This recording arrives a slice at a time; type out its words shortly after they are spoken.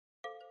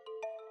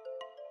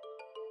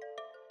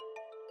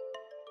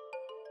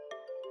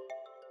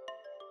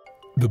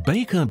The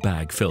Baker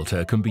bag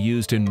filter can be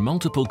used in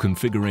multiple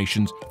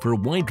configurations for a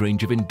wide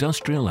range of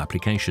industrial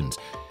applications.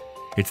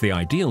 It's the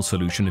ideal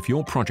solution if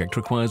your project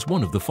requires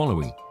one of the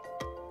following: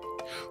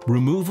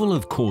 removal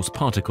of coarse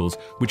particles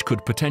which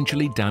could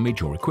potentially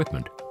damage your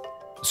equipment,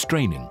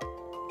 straining,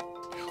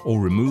 or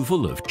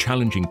removal of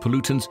challenging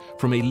pollutants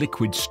from a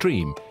liquid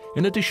stream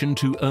in addition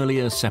to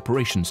earlier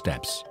separation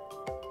steps,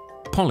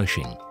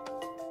 polishing.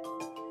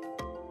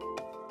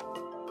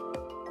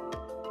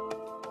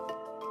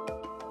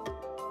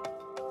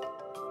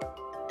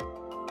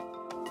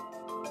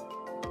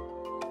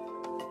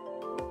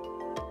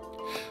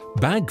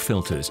 Bag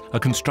filters are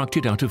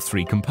constructed out of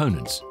three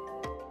components: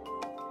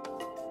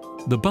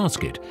 the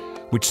basket,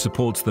 which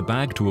supports the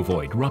bag to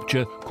avoid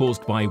rupture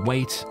caused by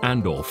weight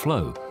and/or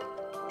flow.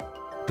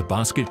 The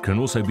basket can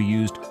also be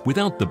used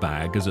without the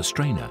bag as a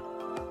strainer.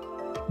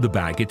 The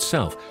bag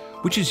itself,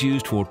 which is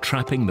used for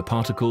trapping the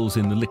particles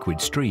in the liquid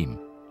stream.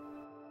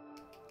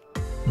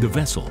 The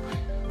vessel,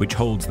 which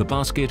holds the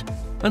basket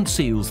and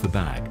seals the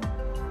bag.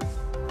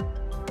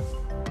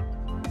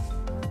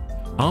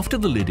 After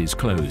the lid is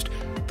closed,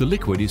 the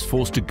liquid is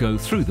forced to go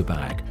through the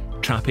bag,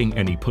 trapping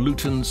any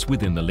pollutants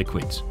within the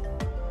liquids.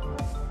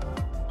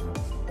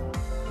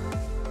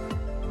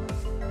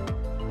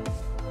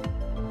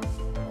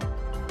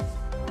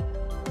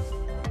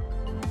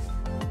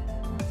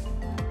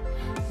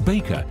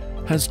 Baker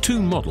has two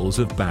models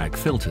of bag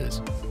filters.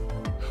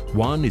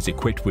 One is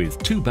equipped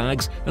with 2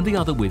 bags and the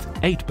other with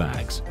 8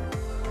 bags.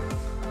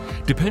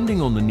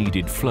 Depending on the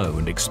needed flow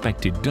and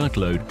expected dirt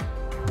load,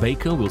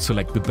 Baker will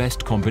select the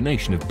best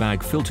combination of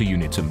bag filter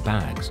units and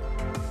bags.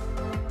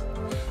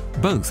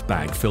 Both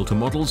bag filter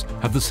models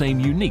have the same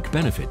unique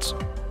benefits.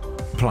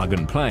 Plug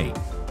and play.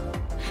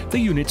 The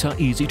units are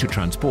easy to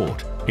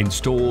transport,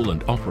 install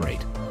and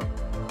operate.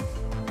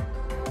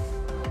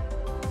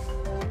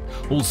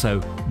 Also,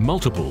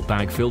 multiple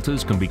bag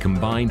filters can be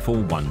combined for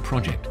one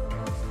project.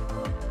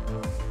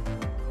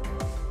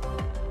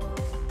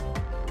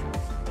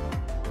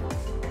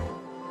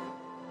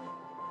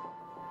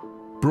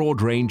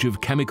 Broad range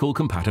of chemical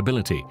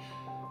compatibility.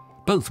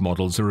 Both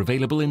models are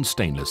available in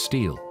stainless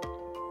steel.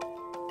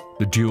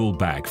 The dual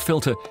bag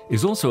filter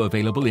is also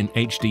available in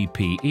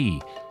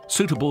HDPE,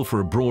 suitable for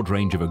a broad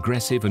range of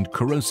aggressive and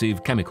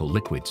corrosive chemical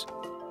liquids.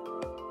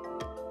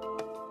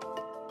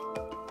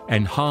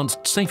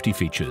 Enhanced safety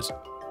features.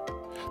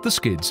 The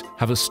skids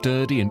have a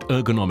sturdy and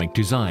ergonomic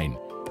design,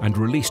 and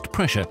released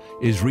pressure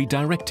is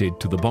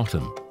redirected to the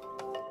bottom.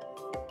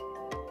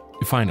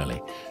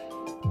 Finally,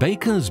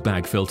 Baker's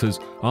bag filters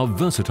are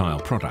versatile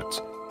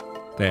products.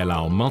 They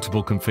allow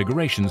multiple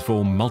configurations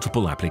for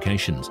multiple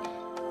applications.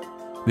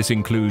 This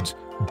includes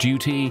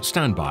duty,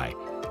 standby,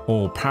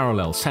 or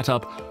parallel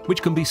setup,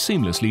 which can be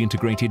seamlessly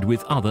integrated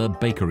with other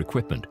Baker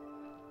equipment.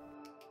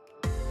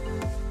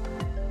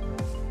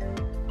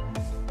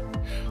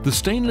 The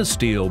stainless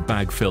steel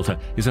bag filter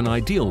is an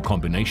ideal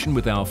combination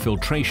with our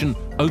filtration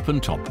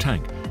open-top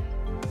tank.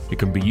 It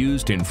can be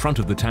used in front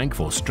of the tank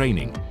for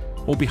straining,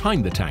 or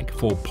behind the tank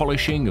for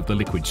polishing of the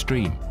liquid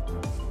stream.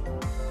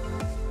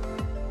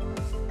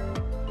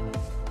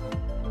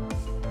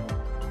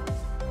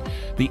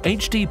 The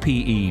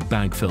HDPE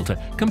bag filter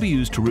can be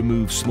used to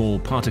remove small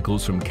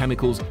particles from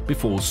chemicals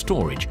before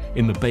storage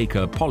in the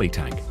Baker poly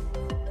tank.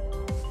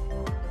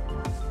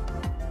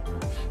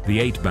 The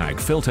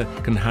 8-bag filter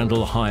can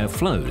handle higher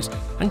flows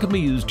and can be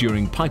used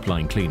during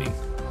pipeline cleaning.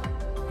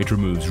 It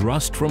removes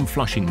rust from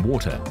flushing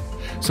water,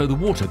 so the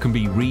water can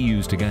be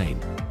reused again.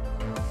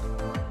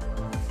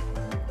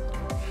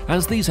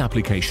 As these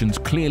applications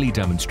clearly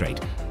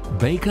demonstrate,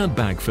 Baker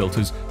bag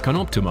filters can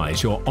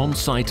optimize your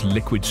on-site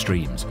liquid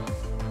streams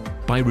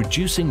by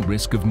reducing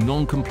risk of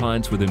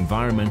non-compliance with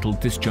environmental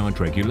discharge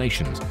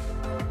regulations,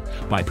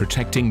 by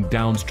protecting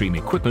downstream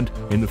equipment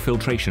in the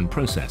filtration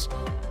process,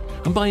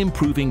 and by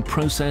improving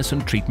process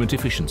and treatment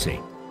efficiency.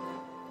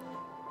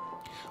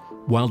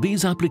 While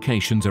these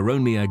applications are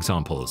only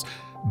examples,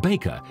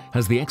 Baker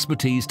has the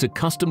expertise to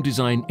custom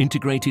design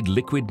integrated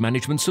liquid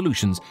management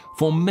solutions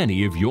for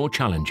many of your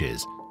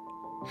challenges.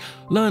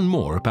 Learn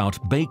more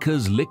about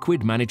Baker's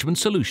liquid management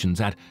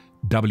solutions at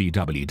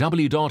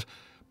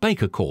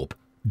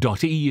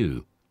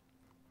www.bakercorp.eu.